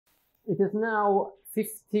It is now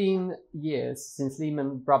 15 years since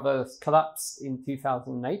Lehman Brothers collapsed in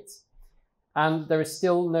 2008, and there is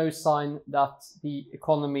still no sign that the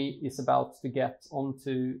economy is about to get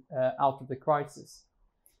out of the crisis.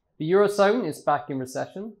 The Eurozone is back in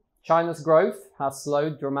recession. China's growth has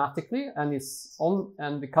slowed dramatically and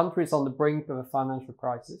the country is on the brink of a financial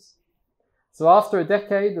crisis. So after a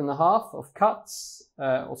decade and a half of cuts,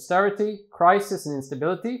 austerity, crisis and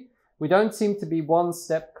instability, we don't seem to be one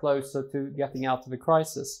step closer to getting out of the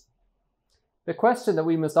crisis. The question that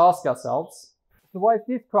we must ask ourselves, so why is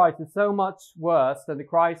this crisis so much worse than the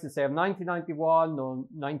crisis, say, of 1991 or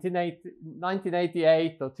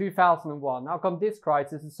 1988 or 2001? How come this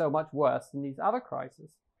crisis is so much worse than these other crises?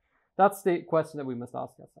 That's the question that we must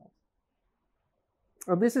ask ourselves.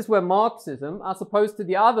 And this is where Marxism, as opposed to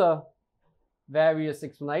the other various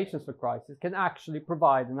explanations for crisis, can actually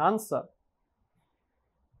provide an answer.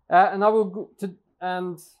 And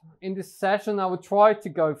in this session, I will try to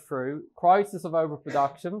go through crisis of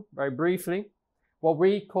overproduction very briefly, what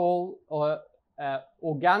we call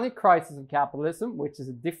organic crisis of capitalism, which is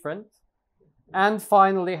different, and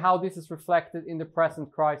finally how this is reflected in the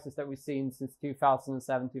present crisis that we've seen since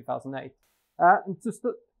 2007-2008. And to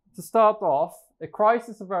start off, a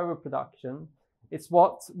crisis of overproduction is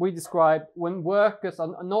what we describe when workers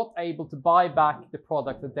are not able to buy back the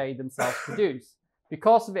product that they themselves produce.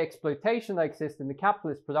 Because of the exploitation that exists in the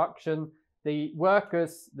capitalist production, the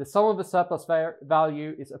workers, the sum of the surplus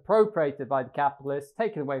value is appropriated by the capitalists,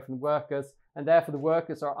 taken away from the workers, and therefore the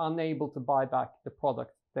workers are unable to buy back the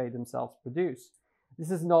product they themselves produce.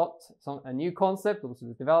 This is not a new concept. It was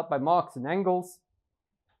developed by Marx and Engels,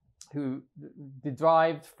 who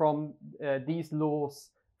derived from these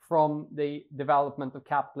laws from the development of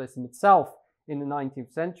capitalism itself in the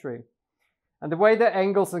 19th century. And the way that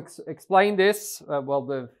Engels explained this,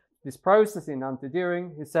 this process in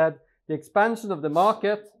Anti-Düring, he said, the expansion of the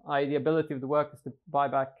market, i.e. the ability of the workers to buy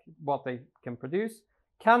back what they can produce,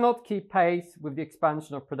 cannot keep pace with the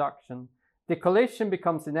expansion of production. The collision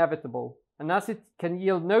becomes inevitable, and as it can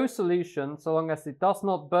yield no solution so long as it does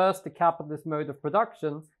not burst the capitalist mode of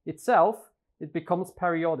production itself, it becomes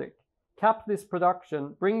periodic. Capitalist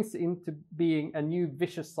production brings into being a new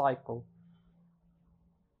vicious cycle.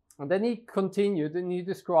 And then he continued and he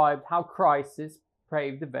described how crisis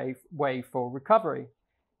paved the way for recovery.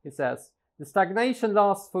 He says, the stagnation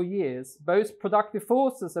lasts for years. Both productive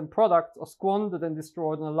forces and products are squandered and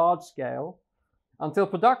destroyed on a large scale until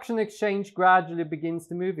production exchange gradually begins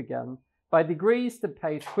to move again. By degrees, the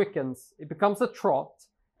pace quickens. It becomes a trot.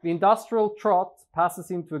 The industrial trot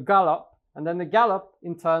passes into a gallop, and then the gallop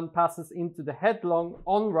in turn passes into the headlong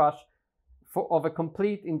onrush of a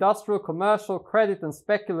complete industrial, commercial, credit and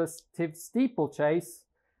speculative steeplechase,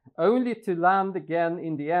 only to land again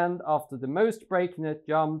in the end after the most breakneck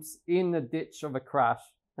jumps in a ditch of a crash,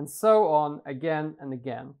 and so on again and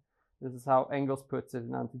again. This is how Engels puts it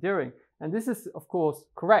in Anti-Düring. And this is, of course,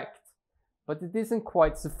 correct, but it isn't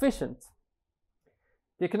quite sufficient.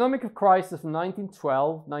 The economic crisis from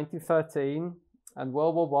 1912, 1913, and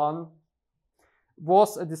World War I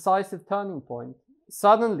was a decisive turning point.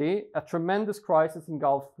 Suddenly, a tremendous crisis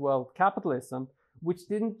engulfed world capitalism, which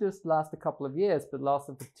didn't just last a couple of years, but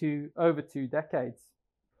lasted for over 2 decades.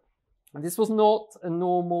 And this was not a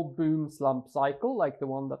normal boom-slump cycle like the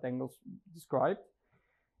one that Engels described.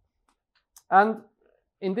 And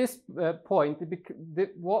in this point,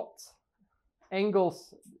 what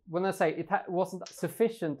Engels, when I say it wasn't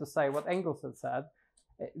sufficient to say what Engels had said,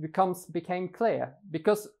 it became clear.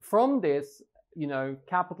 Because from this,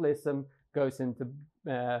 capitalism goes into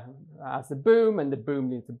as a boom, and the boom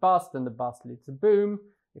leads to bust, and the bust leads to boom.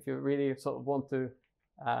 If you really sort of want to,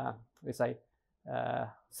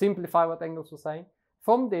 simplify what Engels was saying.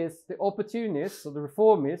 From this, the opportunists or the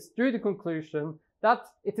reformists drew the conclusion that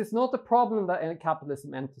it is not a problem that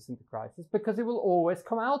capitalism enters into crisis, because it will always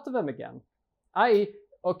come out of them again. I.e.,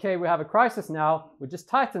 okay, we have a crisis now, we just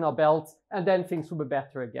tighten our belts, and then things will be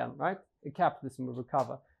better again, right? Capitalism will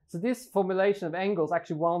recover. So this formulation of Engels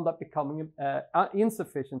actually wound up becoming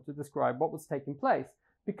insufficient to describe what was taking place,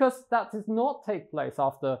 because that did not take place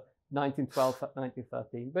after 1912,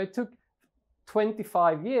 1913, but it took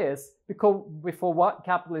 25 years before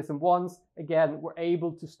capitalism once again were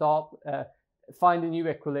able to start find a new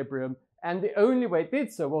equilibrium. And the only way it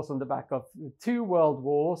did so was on the back of 2 world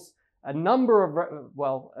wars, a number of,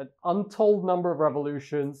 an untold number of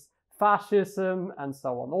revolutions, fascism, and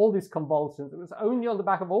so on, all these convulsions. It was only on the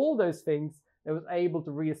back of all those things that was able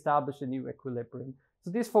to re-establish a new equilibrium. So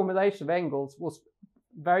this formulation of Engels was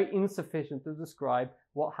very insufficient to describe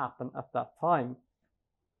what happened at that time.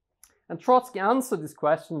 And Trotsky answered this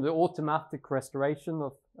question, the automatic restoration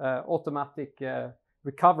of automatic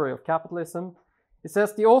recovery of capitalism. It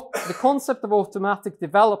says the concept of automatic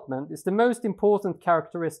development is the most important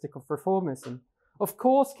characteristic of reformism. Of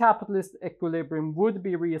course, capitalist equilibrium would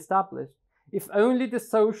be re-established if only the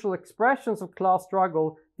social expressions of class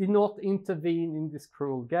struggle did not intervene in this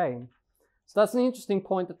cruel game. So that's an interesting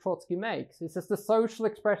point that Trotsky makes. He says the social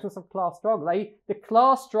expressions of class struggle, the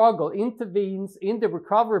class struggle intervenes in the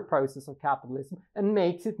recovery process of capitalism and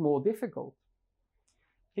makes it more difficult.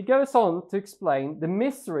 He goes on to explain the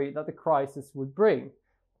misery that the crisis would bring,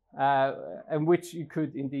 and which you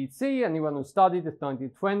could indeed see, anyone who studied the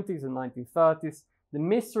 1920s and 1930s, the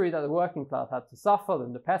misery that the working class had to suffer,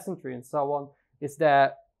 and the peasantry and so on, is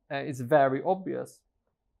very obvious.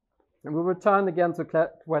 And we'll return again to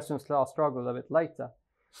questions of class struggle a bit later.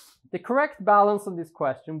 The correct balance on this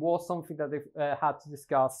question was something that they had to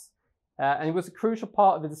discuss, and it was a crucial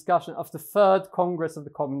part of the discussion of the Third Congress of the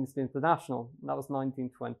Communist International. And that was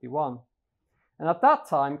 1921. And at that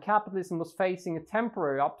time, capitalism was facing a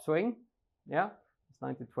temporary upswing. Yeah, it's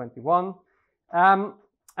 1921.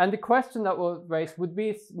 And the question that was raised, would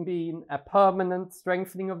this mean a permanent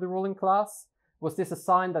strengthening of the ruling class? Was this a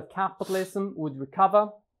sign that capitalism would recover?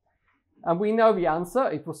 And we know the answer.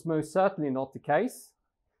 It was most certainly not the case.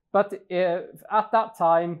 But at that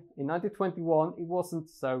time, in 1921, it wasn't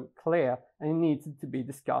so clear and it needed to be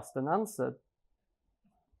discussed and answered.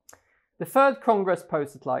 The Third Congress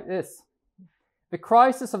posed it like this. The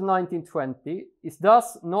crisis of 1920 is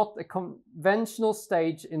thus not a conventional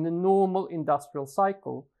stage in the normal industrial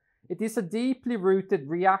cycle. It is a deeply rooted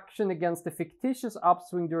reaction against the fictitious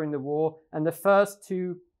upswing during the war and the first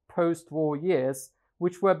two post-war years,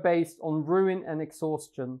 which were based on ruin and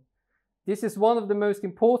exhaustion. This is one of the most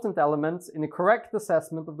important elements in a correct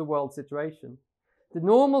assessment of the world situation. The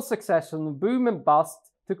normal succession of boom and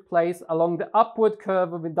bust took place along the upward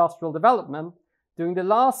curve of industrial development. During the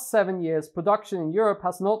last 7 years, production in Europe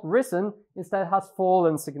has not risen, instead has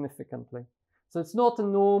fallen significantly. So it's not a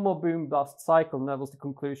normal boom-bust cycle, and that was the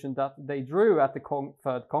conclusion that they drew at the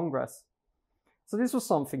Third Congress. So this was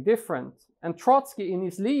something different. And Trotsky, in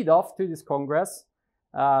his lead-off to this Congress,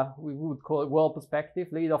 we would call it world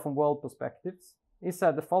perspective, lead-off on world perspectives, he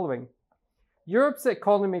said the following. Europe's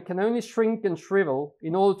economy can only shrink and shrivel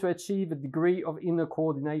in order to achieve a degree of inner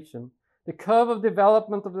coordination. The curve of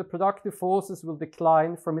development of the productive forces will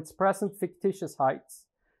decline from its present fictitious heights.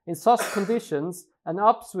 In such conditions, an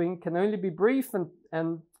upswing can only be brief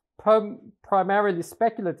and primarily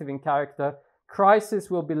speculative in character.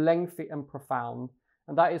 Crisis will be lengthy and profound.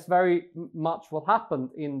 And that is very much what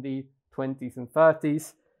happened in the 20s and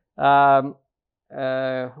 30s.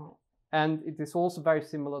 And it is also very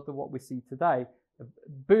similar to what we see today.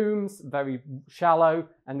 Booms, very shallow,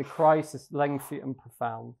 and the crisis lengthy and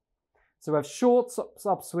profound. So we have short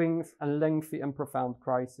upswings and lengthy and profound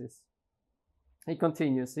crises. He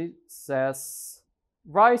continues, he says,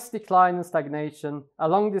 rise, decline, and stagnation.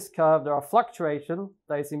 Along this curve, there are fluctuation,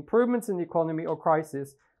 there is improvements in the economy or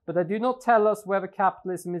crisis, but they do not tell us whether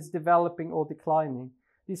capitalism is developing or declining.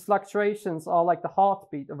 These fluctuations are like the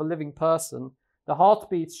heartbeat of a living person. The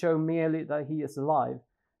heartbeats show merely that he is alive.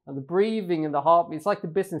 And the breathing and the heartbeat, it's like the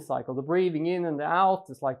business cycle. The breathing in and the out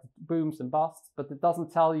is like booms and busts, but it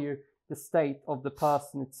doesn't tell you the state of the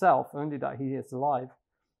person itself, only that he is alive.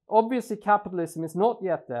 Obviously, capitalism is not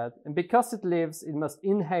yet dead, and because it lives, it must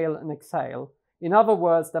inhale and exhale. In other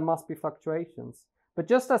words, there must be fluctuations. But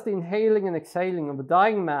just as the inhaling and exhaling of a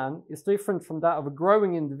dying man is different from that of a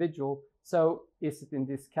growing individual, so is it in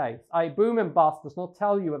this case. Boom and bust does not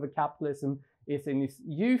tell you whether capitalism is in its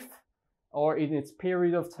youth or in its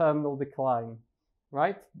period of terminal decline,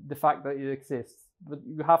 right? The fact that it exists. But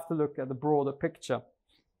you have to look at the broader picture.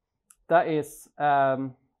 That is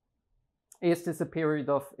this a period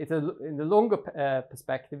of, in the longer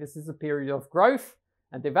perspective, is this a period of growth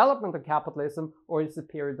and development of capitalism, or is it a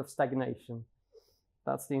period of stagnation?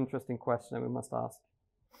 That's the interesting question we must ask.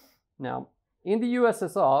 Now, in the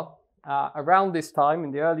USSR, around this time,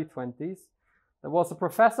 in the early 20s, there was a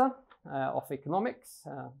professor of economics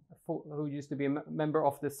who used to be a member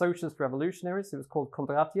of the Socialist Revolutionaries. He was called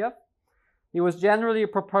Kondratiev. He was generally a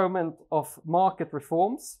proponent of market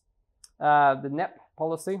reforms, the NEP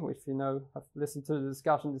policy, which you know, have listened to the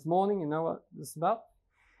discussion this morning, you know what this is about.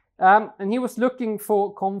 And he was looking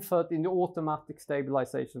for comfort in the automatic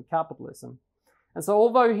stabilization of capitalism. And so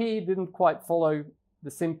although he didn't quite follow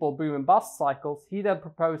the simple boom and bust cycles, he then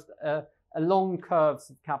proposed a long curves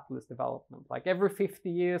of capitalist development. Like every 50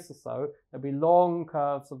 years or so, there'll be long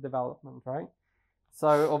curves of development, right?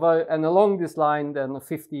 So and along this line, then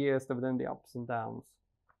 50 years, there would then be ups and downs.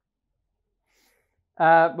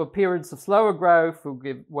 but periods of slower growth will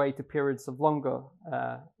give way to periods of longer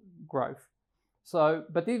growth. So,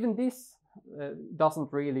 but even this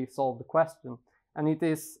doesn't really solve the question, and it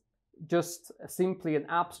is just simply an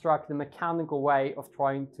abstract and mechanical way of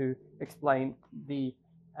trying to explain the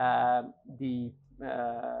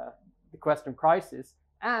question of crisis.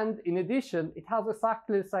 And in addition, it has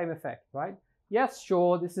exactly the same effect, right? Yes,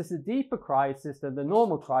 sure, this is a deeper crisis than the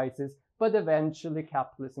normal crisis, but eventually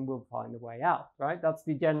capitalism will find a way out, right? That's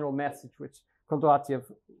the general message which Kondratiev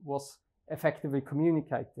was effectively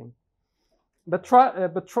communicating. But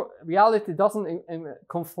reality doesn't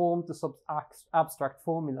conform to some abstract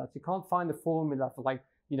formulas. You can't find a formula for, like,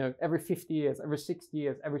 you know, every 50 years, every 60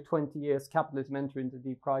 years, every 20 years, capitalism enters into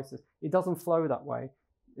deep crisis. It doesn't flow that way.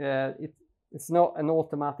 It's not an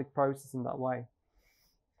automatic process in that way.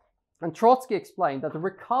 And Trotsky explained that the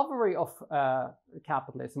recovery of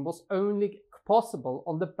capitalism was only possible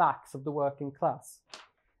on the backs of the working class.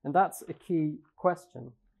 And that's a key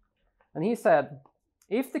question. And he said,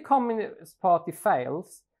 if the Communist Party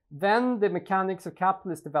fails, then the mechanics of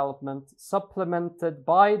capitalist development, supplemented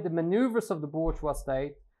by the maneuvers of the bourgeois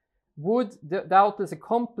state, would doubtless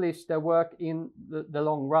accomplish their work in the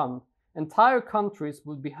long run. Entire countries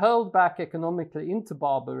would be hurled back economically into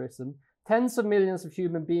barbarism. Tens of millions of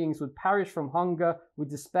human beings would perish from hunger, with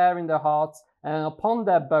despair in their hearts, and upon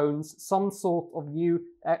their bones some sort of new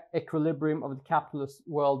equilibrium of the capitalist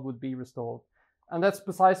world would be restored. And that's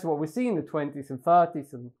precisely what we see in the 20s and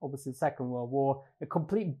 30s, and obviously the Second World War, a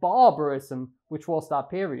complete barbarism, which was that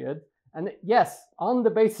period. And yes, on the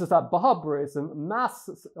basis of that barbarism,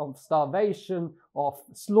 masses of starvation, of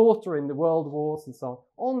slaughter in the world wars and so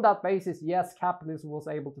on. On that basis, yes, capitalism was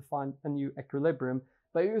able to find a new equilibrium,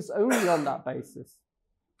 but it was only on that basis.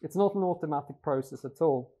 It's not an automatic process at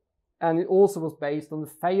all. And it also was based on the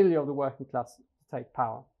failure of the working class to take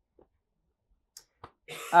power.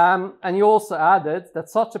 And he also added that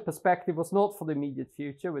such a perspective was not for the immediate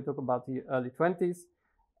future. We're talking about the early 20s.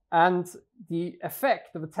 And the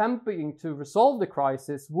effect of attempting to resolve the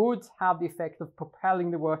crisis would have the effect of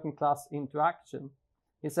propelling the working class into action.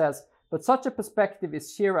 He says, but such a perspective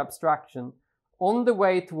is sheer abstraction. On the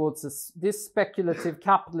way towards this speculative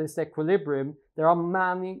capitalist equilibrium, there are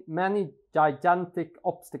many gigantic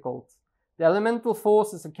obstacles. The elemental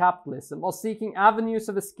forces of capitalism are seeking avenues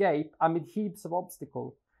of escape amid heaps of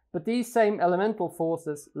obstacles. But these same elemental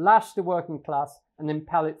forces lash the working class and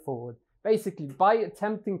impel it forward. Basically, by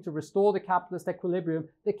attempting to restore the capitalist equilibrium,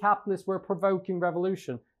 the capitalists were provoking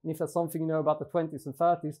revolution. And if there's something you know about the 20s and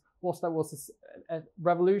 30s, was a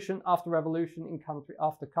revolution after revolution in country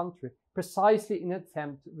after country, precisely in an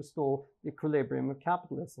attempt to restore the equilibrium of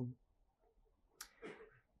capitalism.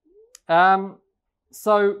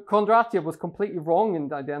 So Kondratiev was completely wrong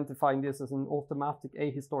in identifying this as an automatic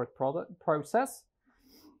ahistoric process.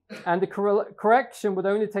 And the correction would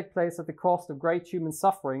only take place at the cost of great human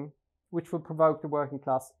suffering, which would provoke the working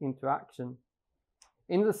class into action.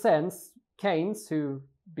 In the sense, Keynes, who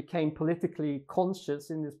became politically conscious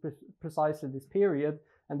in this precisely this period,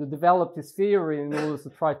 and who developed his theory in order to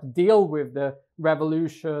try to deal with the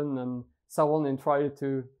revolution and so on, and try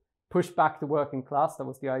to push back the working class. That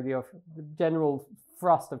was the idea of the general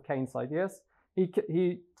thrust of Keynes' ideas.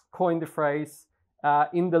 He coined the phrase,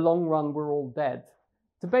 in the long run, we're all dead,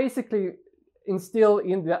 to basically instill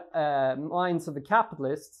in the minds of the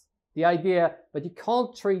capitalists the idea that you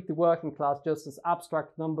can't treat the working class just as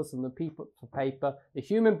abstract numbers on the people of paper. The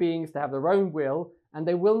human beings, they have their own will, and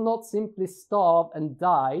they will not simply starve and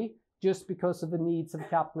die just because of the needs of the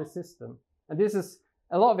capitalist system. And this is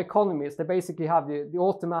a lot of economists. They basically have the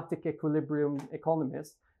automatic equilibrium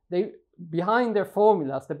economists. Behind their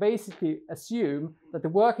formulas, they basically assume that the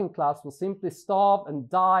working class will simply starve and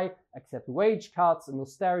die, accept wage cuts and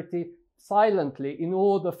austerity silently in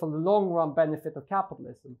order for the long-run benefit of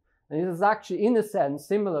capitalism. And it is actually, in a sense,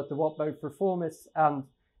 similar to what both reformists and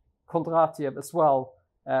Kondratiev as well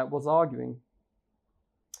was arguing.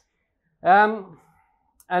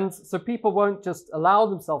 And so people won't just allow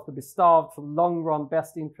themselves to be starved for the long-run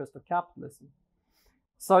best interest of capitalism.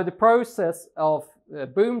 So the process of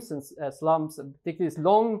booms and slumps, and particularly these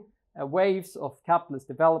long waves of capitalist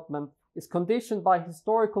development, is conditioned by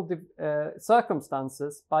historical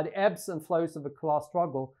circumstances, by the ebbs and flows of a class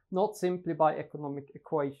struggle, not simply by economic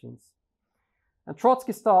equations. And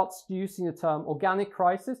Trotsky starts using the term organic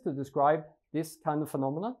crisis to describe this kind of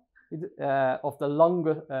phenomena of the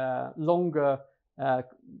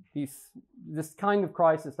this kind of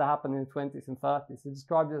crisis that happened in the 20s and 30s. He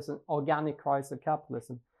described it as an organic crisis of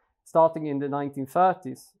capitalism, starting in the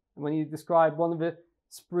 1930s. When he described one of the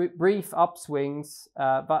brief upswings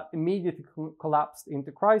that immediately collapsed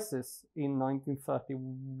into crisis in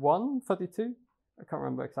 1931, 32? I can't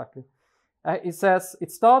remember exactly. It says,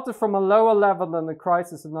 it started from a lower level than the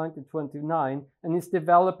crisis of 1929 and is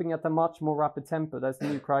developing at a much more rapid tempo. That's the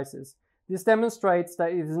new crisis. This demonstrates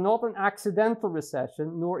that it is not an accidental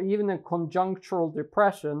recession, nor even a conjunctural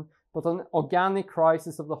depression, but an organic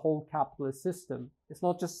crisis of the whole capitalist system. It's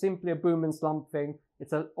not just simply a boom and slump thing,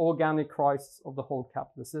 it's an organic crisis of the whole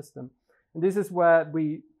capitalist system. And this is where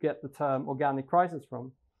we get the term organic crisis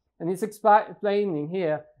from. And he's explaining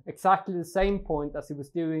here exactly the same point as he was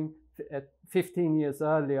doing 15 years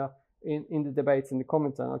earlier in the debates in the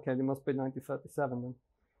Comintern. Okay, it must be 1937 then,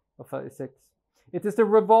 or 36. It is the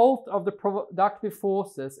revolt of the productive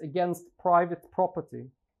forces against private property,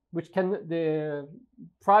 the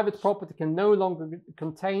private property can no longer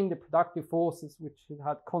contain the productive forces which it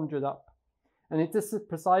had conjured up. And it is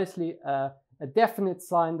precisely a definite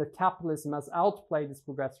sign that capitalism has outplayed its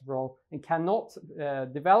progressive role and cannot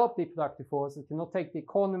develop the productive forces, cannot take the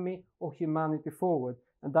economy or humanity forward.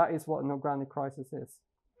 And that is what an organic crisis is.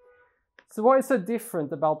 So what is so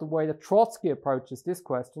different about the way that Trotsky approaches this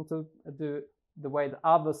question to the way that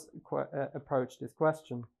others approach this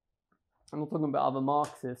question? I'm not talking about other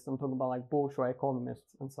Marxists, I'm talking about like bourgeois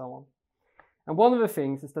economists and so on. And one of the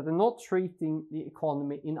things is that they're not treating the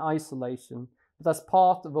economy in isolation, but as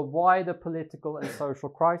part of a wider political and social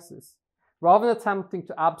crisis. Rather than attempting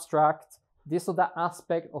to abstract this or that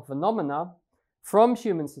aspect of phenomena from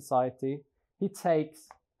human society, he takes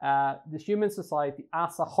the human society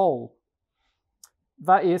as a whole.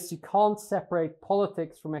 That is, you can't separate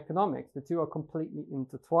politics from economics. The two are completely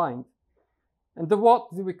intertwined. And what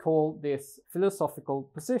do we call this philosophical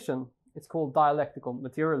position? It's called dialectical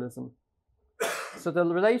materialism. So the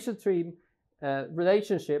relationship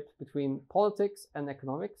between politics and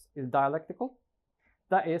economics is dialectical.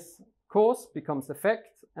 That is, cause becomes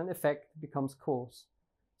effect and effect becomes cause.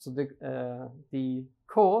 So the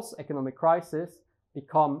cause, economic crisis,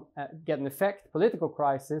 get an effect, political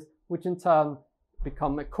crisis, which in turn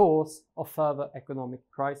become a cause of further economic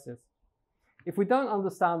crisis. If we don't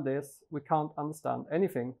understand this, we can't understand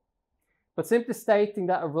anything. But simply stating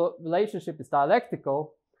that a relationship is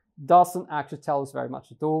dialectical doesn't actually tell us very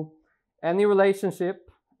much at all. Any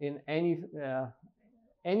relationship in any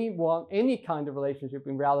kind of relationship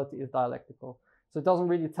in reality is dialectical. So it doesn't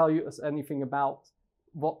really tell us anything about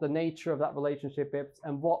what the nature of that relationship is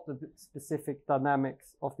and what the specific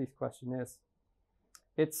dynamics of this question is.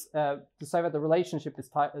 It's to say that the relationship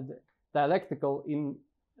is dialectical in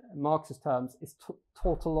Marxist terms is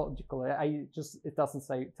tautological. It doesn't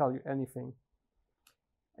tell you anything.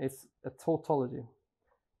 It's a tautology.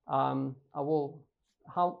 I don't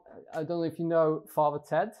know if you know Father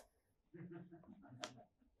Ted.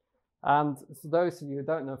 And for those of you who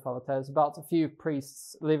don't know Father Ted, it's about a few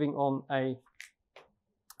priests living on a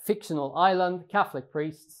fictional island, Catholic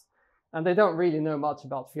priests, and they don't really know much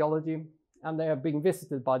about theology, and they are being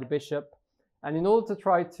visited by the bishop. And in order to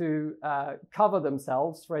try to cover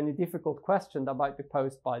themselves for any difficult question that might be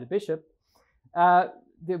posed by the bishop,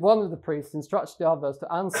 one of the priests instructs the others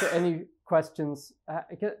to answer any questions.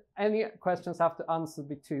 Any questions have to answer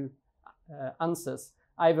with two answers,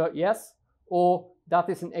 either yes or that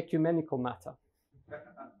is an ecumenical matter.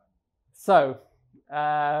 So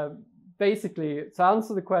basically, to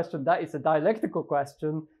answer the question that is a dialectical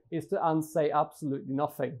question is to say absolutely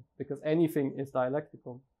nothing, because anything is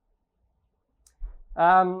dialectical.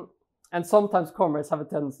 And sometimes comrades have a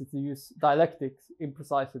tendency to use dialectics in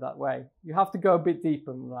precisely that way. You have to go a bit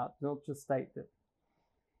deeper than that, not just state it.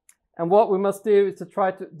 And what we must do is to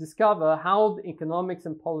try to discover how the economics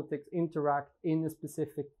and politics interact in a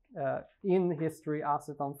specific, in history as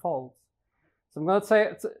it unfolds. So I'm going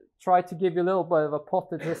to try to give you a little bit of a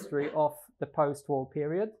potted history of the post-war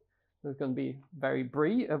period. It's going to be very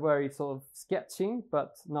brief, very sort of sketching,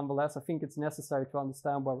 but nonetheless, I think it's necessary to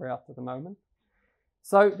understand where we're at the moment.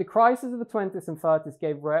 So the crisis of the 20s and 30s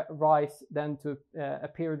gave rise then to a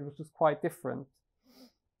period which was quite different.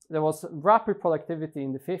 There was rapid productivity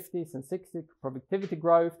in the 50s and 60s, productivity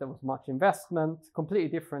growth, there was much investment, completely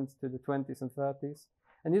different to the 20s and 30s.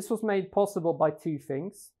 And this was made possible by two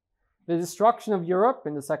things: the destruction of Europe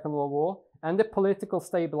in the Second World War and the political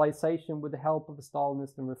stabilization with the help of the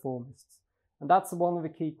Stalinists and reformists. And that's one of the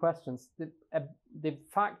key questions. The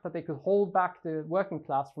fact that they could hold back the working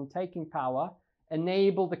class from taking power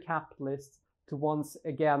enable the capitalists to once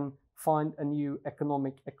again find a new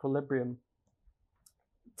economic equilibrium.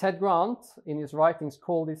 Ted Grant, in his writings,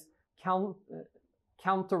 called this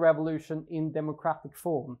counter-revolution in democratic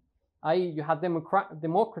form. I.e., you had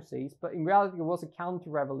democracies, but in reality it was a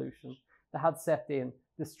counter-revolution. that had set in,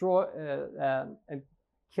 and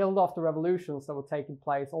killed off the revolutions that were taking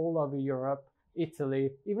place all over Europe,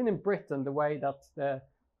 Italy, even in Britain, the way that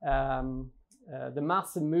the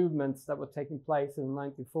massive movements that were taking place in the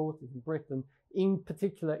 1940s in Britain, in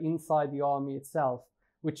particular inside the army itself,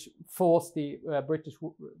 which forced the British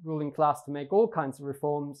ruling class to make all kinds of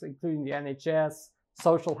reforms, including the NHS,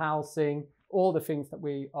 social housing, all the things that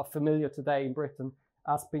we are familiar today in Britain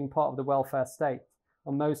as being part of the welfare state,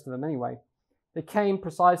 or most of them anyway. They came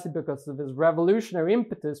precisely because of this revolutionary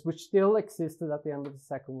impetus, which still existed at the end of the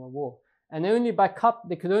Second World War. And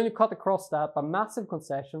they could only cut across that by massive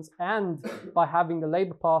concessions and by having the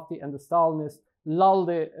Labour Party and the Stalinists lull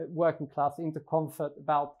the working class into comfort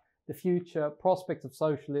about the future prospects of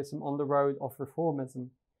socialism on the road of reformism.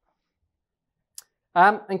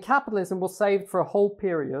 And capitalism was saved for a whole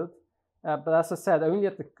period, but as I said, only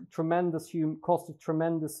at the cost of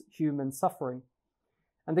tremendous human suffering.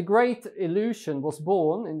 And the great illusion was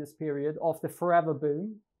born in this period of the forever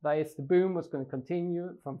boom. That is, the boom was going to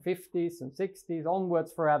continue from 50s and 60s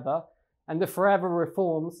onwards forever. And the forever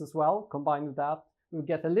reforms as well, combined with that, will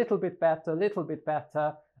get a little bit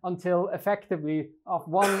better, until effectively, of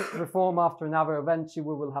one reform after another, eventually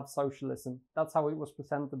we will have socialism. That's how it was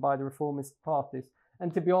presented by the reformist parties.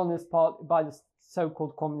 And to be honest, by the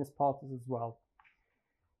so-called communist parties as well.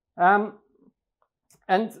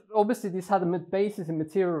 And obviously this had a basis in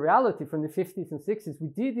material reality from the 50s and 60s. We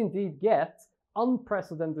did indeed get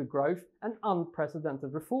unprecedented growth and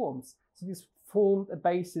unprecedented reforms. So this formed a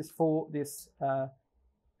basis for these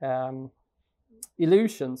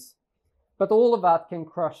illusions. But all of that came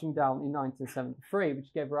crushing down in 1973,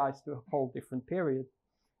 which gave rise to a whole different period.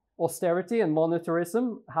 Austerity and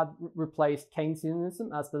monetarism had replaced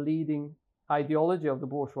Keynesianism as the leading ideology of the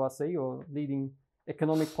bourgeoisie, or leading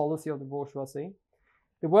economic policy of the bourgeoisie.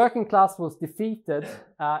 The working class was defeated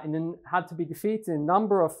and had to be defeated in a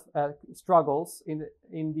number of struggles in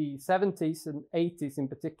the 70s and 80s in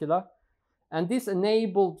particular. And this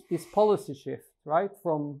enabled this policy shift, right,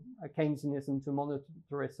 from Keynesianism to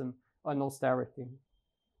monetarism and austerity.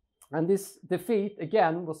 And this defeat,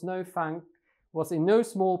 again, was in no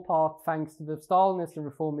small part thanks to the Stalinist and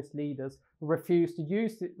reformist leaders who refused to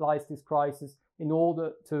utilize this crisis in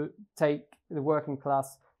order to take the working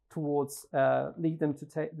class towards, lead them to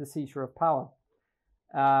take the seizure of power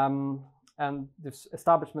and the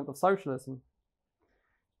establishment of socialism.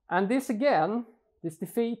 And this again, this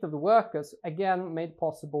defeat of the workers again made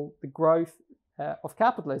possible the growth of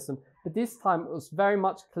capitalism, but this time it was very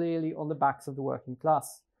much clearly on the backs of the working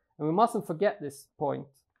class. And we mustn't forget this point.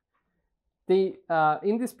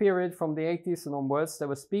 In this period from the 80s and onwards, there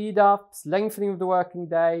were speed ups, lengthening of the working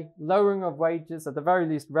day, lowering of wages, at the very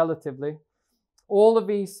least relatively. All of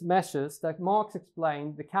these measures that Marx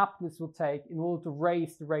explained the capitalists will take in order to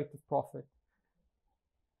raise the rate of profit.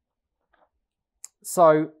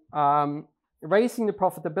 So raising the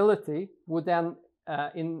profitability would then,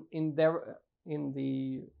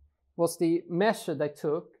 was the measure they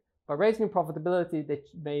took. By raising profitability, they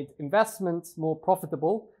made investments more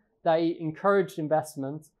profitable. They encouraged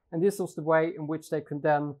investment, and this was the way in which they could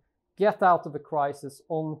then get out of the crisis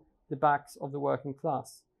on the backs of the working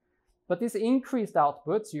class. But this increased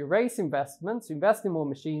output, so you raise investments, you invest in more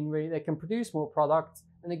machinery, they can produce more products,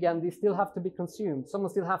 and again, they still have to be consumed.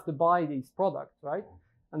 Someone still have to buy these products, right?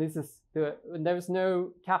 And there is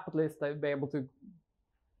no capitalist that would be able to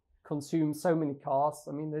consume so many cars.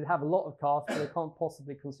 I mean, they have a lot of cars, but they can't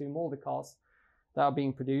possibly consume all the cars that are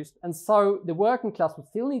being produced. And so the working class will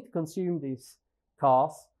still need to consume these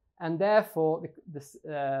cars, and therefore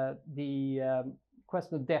the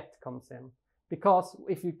question of debt comes in. Because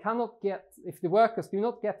if the workers do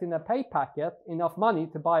not get in their pay packet enough money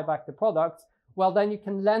to buy back the products, well, then you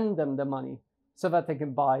can lend them the money so that they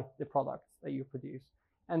can buy the products that you produce.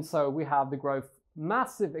 And so we have the growth,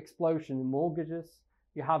 massive explosion in mortgages.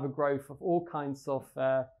 You have a growth of all kinds of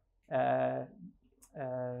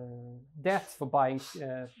debts for buying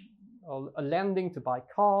or lending to buy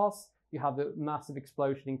cars. You have a massive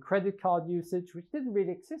explosion in credit card usage, which didn't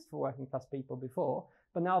really exist for working class people before.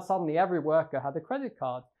 But now suddenly every worker had a credit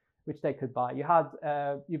card which they could buy. You had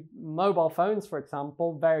mobile phones, for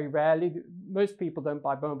example. Very rarely, most people don't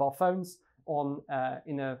buy mobile phones on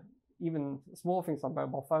even small things on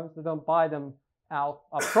mobile phones. They don't buy them out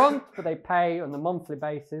up front, but they pay on a monthly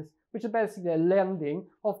basis, which is basically a lending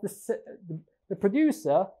of the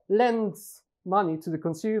producer lends money to the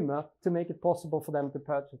consumer to make it possible for them to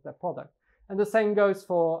purchase their product. And the same goes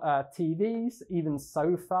for TVs, even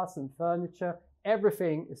sofas and furniture.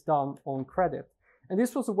 Everything is done on credit. And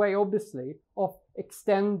this was a way, obviously, of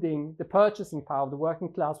extending the purchasing power of the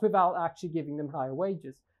working class without actually giving them higher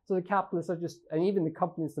wages. So the capitalists are just, and even the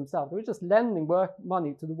companies themselves, they were just lending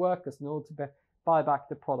money to the workers in order to buy back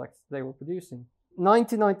the products they were producing.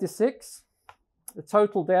 1996, the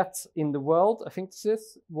total debt in the world, I think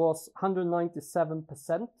this was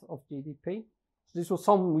 197% of GDP. So this was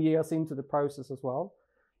some years into the process as well.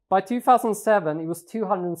 By 2007, it was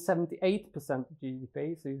 278% of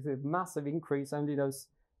GDP, so it's a massive increase only those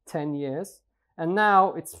 10 years. And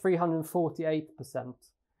now it's 348%,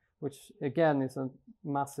 which again is a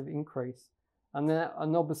massive increase. And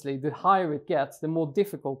obviously, the higher it gets, the more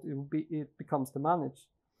difficult it becomes to manage.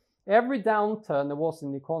 Every downturn there was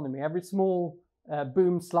in the economy, every small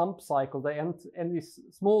boom slump cycle, every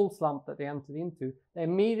small slump that they entered into, they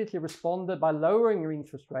immediately responded by lowering their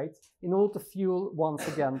interest rates in order to fuel once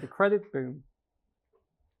again the credit boom.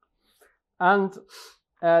 And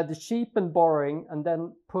the cheapen borrowing and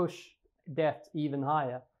then push debt even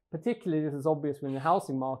higher. Particularly this is obvious in the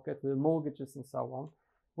housing market with mortgages and so on,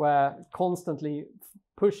 where constantly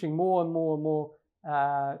pushing more and more and more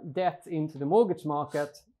debt into the mortgage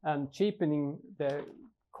market and cheapening the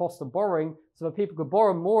cost of borrowing so that people could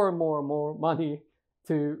borrow more and more and more money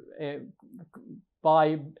to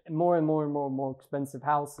buy more and more and more and more expensive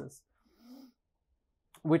houses,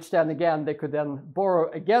 which then again they could then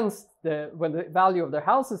borrow against when the value of their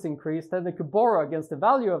houses increased, then they could borrow against the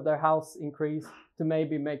value of their house increase to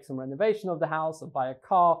maybe make some renovation of the house or buy a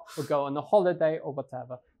car or go on a holiday or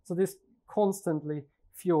whatever. So this constantly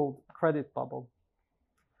fueled a credit bubble.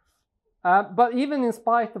 But even in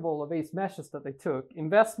spite of all of these measures that they took,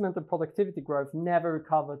 investment and productivity growth never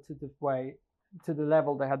recovered to the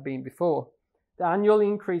level they had been before. The annual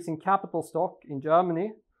increase in capital stock in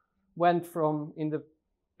Germany went from,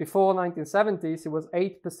 before 1970s, it was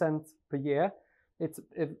 8% per year.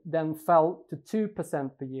 It then fell to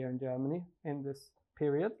 2% per year in Germany in this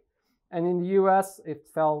period. And in the US, it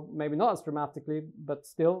fell maybe not as dramatically, but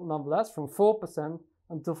still nonetheless from 4%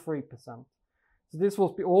 until 3%. So this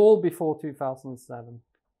was all before 2007.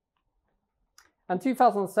 And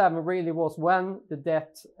 2007 really was when the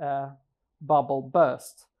debt bubble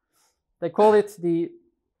burst. They call it the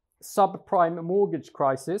subprime mortgage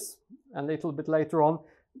crisis, and a little bit later on,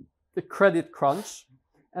 the credit crunch.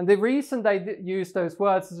 And the reason they used those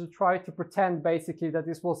words is to try to pretend basically that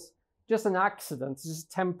this was just an accident,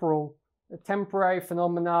 just a temporary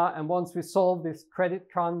phenomena, and once we solve this credit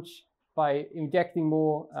crunch by injecting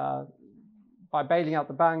more by bailing out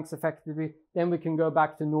the banks effectively, then we can go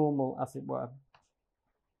back to normal, as it were.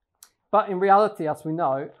 But in reality, as we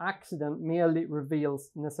know, accident merely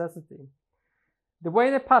reveals necessity. The way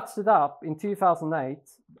they patched it up in 2008,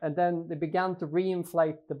 and then they began to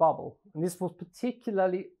reinflate the bubble. And this was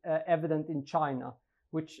particularly evident in China,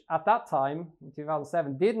 which at that time, in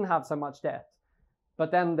 2007, didn't have so much debt.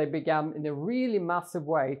 But then they began in a really massive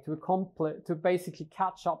way to basically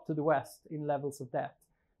catch up to the West in levels of debt.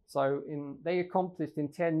 So they accomplished in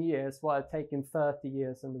 10 years what had taken 30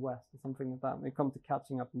 years in the West, or something like that, when it comes to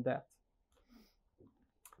catching up in debt.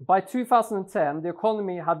 By 2010, the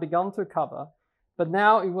economy had begun to recover, but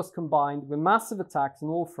now it was combined with massive attacks on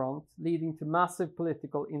all fronts, leading to massive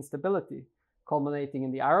political instability, culminating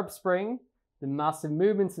in the Arab Spring, the massive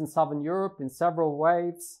movements in Southern Europe in several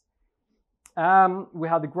waves. We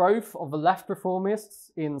had the growth of the left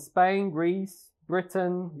reformists in Spain, Greece,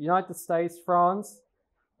 Britain, United States, France,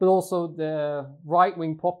 but also the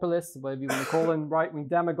right-wing populists, whatever you want to call them, right-wing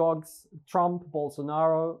demagogues, Trump,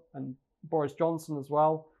 Bolsonaro, and Boris Johnson as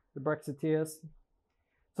well, the Brexiteers.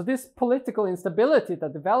 So this political instability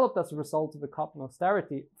that developed as a result of the cut and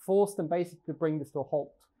austerity forced them basically to bring this to a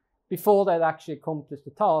halt before they'd actually accomplished the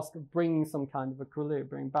task of bringing some kind of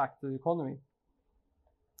equilibrium back to the economy.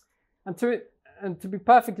 And to be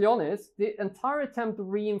perfectly honest, the entire attempt to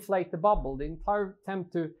reinflate the bubble, the entire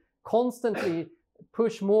attempt to constantly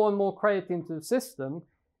push more and more credit into the system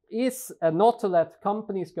is not to let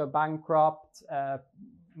companies go bankrupt,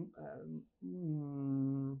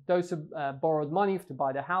 those who borrowed money to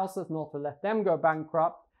buy their houses, not to let them go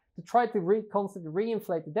bankrupt, to try to constantly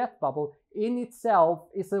reinflate the debt bubble in itself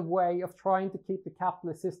is a way of trying to keep the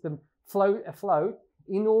capitalist system afloat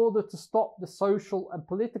in order to stop the social and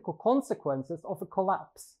political consequences of a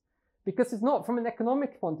collapse. Because it's not, from an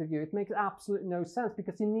economic point of view, it makes absolutely no sense,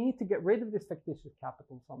 because you need to get rid of this fictitious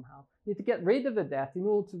capital somehow. You need to get rid of the debt in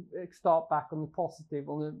order to start back on a positive,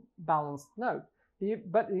 on a balanced note.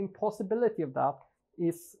 But the impossibility of that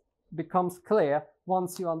becomes clear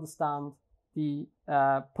once you understand the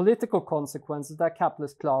political consequences that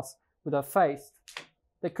capitalist class would have faced.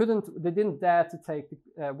 They didn't dare to take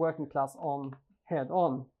the working class on head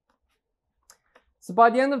on. So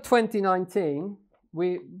by the end of 2019,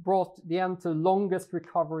 we brought the end to the longest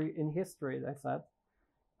recovery in history, they said,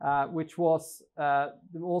 which was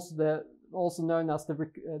also known as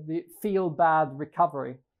the feel-bad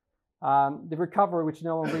recovery. The recovery which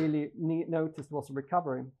no one really noticed was a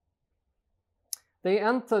recovery. They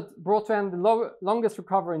brought to end the longest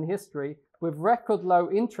recovery in history with record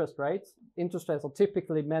low interest rates. Interest rates are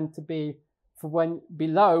typically meant to be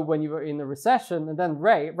below when you were in a recession and then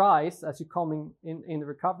rise as you come in the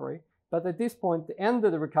recovery. But at this point, the end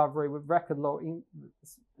of the recovery with record low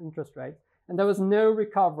interest rates. And there was no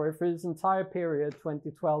recovery for this entire period,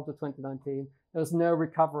 2012 to 2019. There was no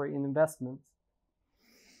recovery in investments.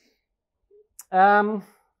 And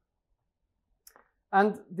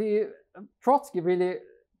Trotsky really,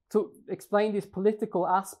 to explain this political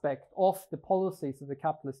aspect of the policies of the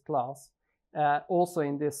capitalist class, also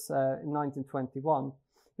in this in 1921,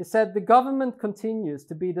 he said the government continues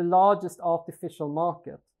to be the largest artificial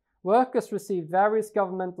market. Workers received various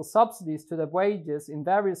governmental subsidies to their wages in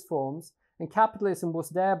various forms, and capitalism was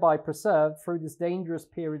thereby preserved through this dangerous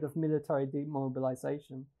period of military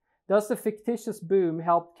demobilization. Thus, the fictitious boom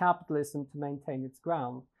helped capitalism to maintain its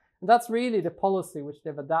ground. And that's really the policy which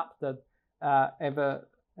they've adapted ever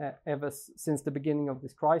since the beginning of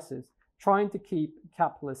this crisis, trying to keep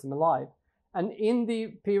capitalism alive. And in the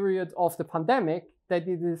period of the pandemic, they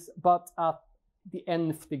did this, but at the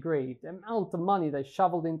nth degree. The amount of money they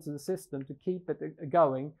shoveled into the system to keep it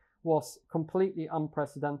going was completely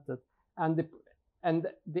unprecedented. And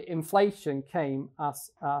the inflation came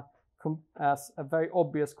as a very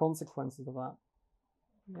obvious consequence of that.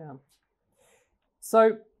 Yeah.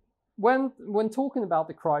 So when talking about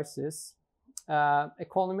the crisis,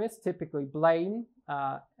 economists typically blame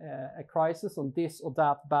a crisis on this or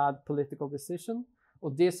that bad political decision, or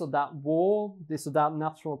this or that war, this or that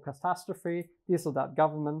natural catastrophe, this or that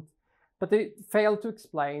government. But they fail to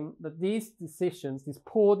explain that these decisions, these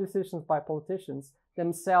poor decisions by politicians,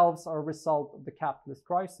 themselves are a result of the capitalist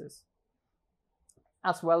crisis,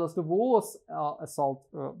 as well as the war's assault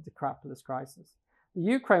of the capitalist crisis. The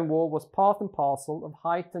Ukraine war was part and parcel of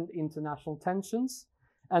heightened international tensions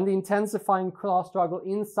and the intensifying class struggle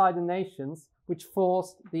inside the nations, which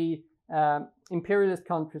forced the imperialist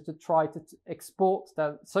countries to try to export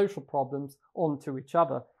their social problems onto each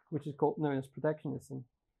other, which is known as protectionism.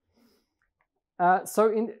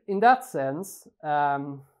 So in that sense,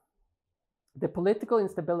 the political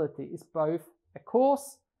instability is both a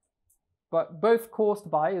cause, but both caused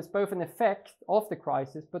by, is both an effect of the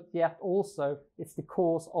crisis, but yet also it's the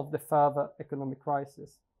cause of the further economic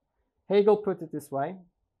crisis. Hegel put it this way: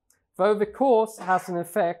 though the cause has an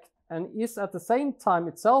effect and is at the same time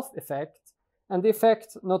itself effect, and the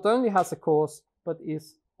effect not only has a cause, but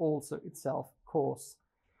is also itself cause.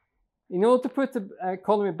 In order to put the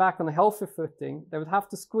economy back on a healthy footing, they would have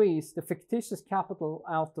to squeeze the fictitious capital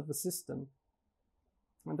out of the system.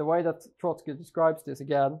 And the way that Trotsky describes this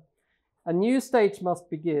again: a new stage must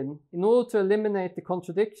begin in order to eliminate the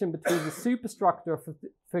contradiction between the superstructure of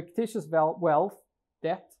fictitious wealth,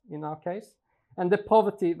 debt in our case, and the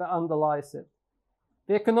poverty that underlies it.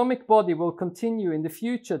 The economic body will continue in the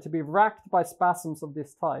future to be racked by spasms of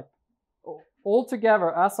this type.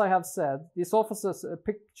 Altogether, as I have said, this offers us a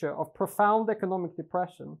picture of profound economic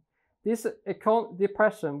depression. This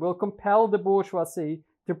depression will compel the bourgeoisie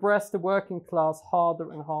to press the working class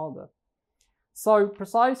harder and harder. So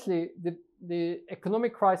precisely, the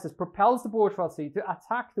economic crisis propels the bourgeoisie to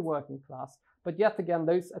attack the working class, but yet again,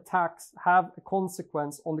 those attacks have a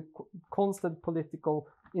consequence on the constant political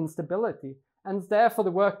instability. And therefore,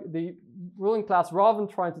 the ruling class, rather than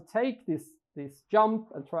trying to take this jump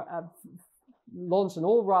and launch an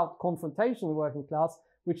all-round confrontation with the working class,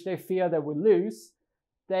 which they fear they will lose,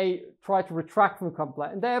 they try to retract from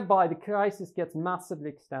conflict, and thereby the crisis gets massively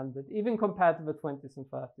extended, even compared to the 20s and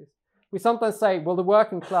 30s. We sometimes say, well, the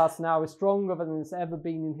working class now is stronger than it's ever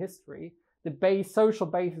been in history. The social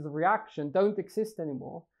basis of reaction don't exist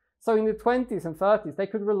anymore. So in the 20s and 30s, they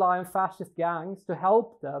could rely on fascist gangs to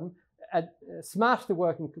help them smash the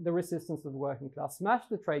resistance of the working class, smash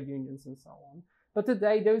the trade unions and so on. But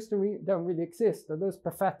today, those don't really exist. And those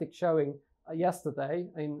pathetic showing yesterday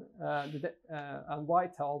on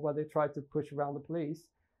Whitehall, where they tried to push around the police.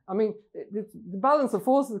 I mean, the balance of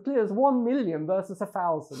forces is clear. It's 1 million versus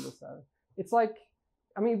 1,000 or so. It's like,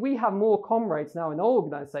 I mean, we have more comrades now in our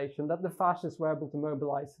organization that the fascists were able to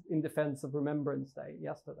mobilize in defense of Remembrance Day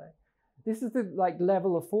yesterday. This is the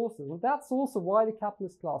level of forces. And that's also why the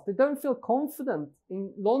capitalist class, they don't feel confident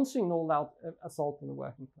in launching an all-out assault on the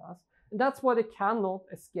working class. And that's why they cannot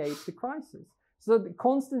escape the crisis. So they're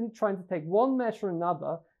constantly trying to take one measure or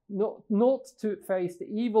another, not to face the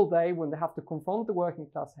evil day when they have to confront the working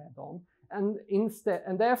class head on, and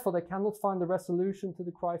therefore they cannot find a resolution to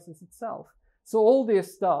the crisis itself. So all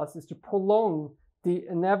this does is to prolong the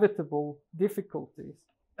inevitable difficulties.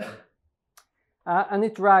 And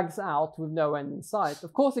it drags out with no end in sight.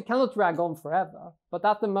 Of course, it cannot drag on forever, but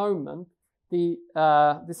at the moment,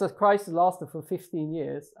 this crisis lasted for 15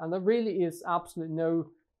 years, and there really is absolutely no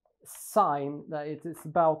sign that it is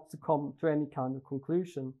about to come to any kind of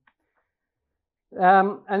conclusion.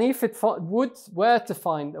 And if it were to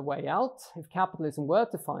find a way out, if capitalism were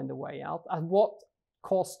to find a way out, at what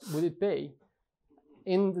cost would it be?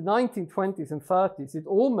 In the 1920s and 30s, it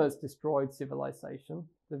almost destroyed civilization.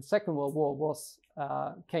 The Second World War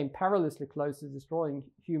came perilously close to destroying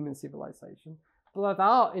human civilization.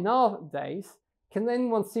 But in our days, can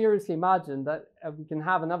anyone seriously imagine that we can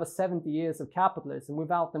have another 70 years of capitalism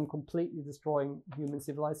without them completely destroying human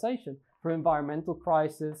civilization through environmental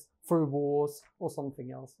crisis, through wars, or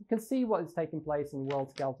something else? You can see what is taking place in the world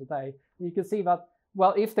scale today. And you can see that,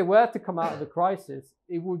 well, if they were to come out of the crisis,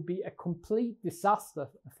 it would be a complete disaster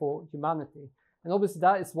for humanity. And obviously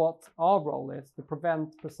that is what our role is, to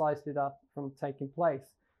prevent precisely that from taking place,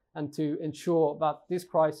 and to ensure that this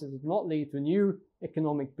crisis does not lead to a new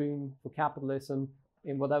economic boom for capitalism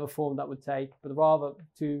in whatever form that would take, but rather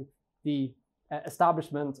to the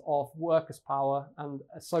establishment of workers' power and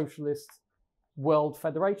a socialist world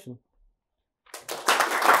federation.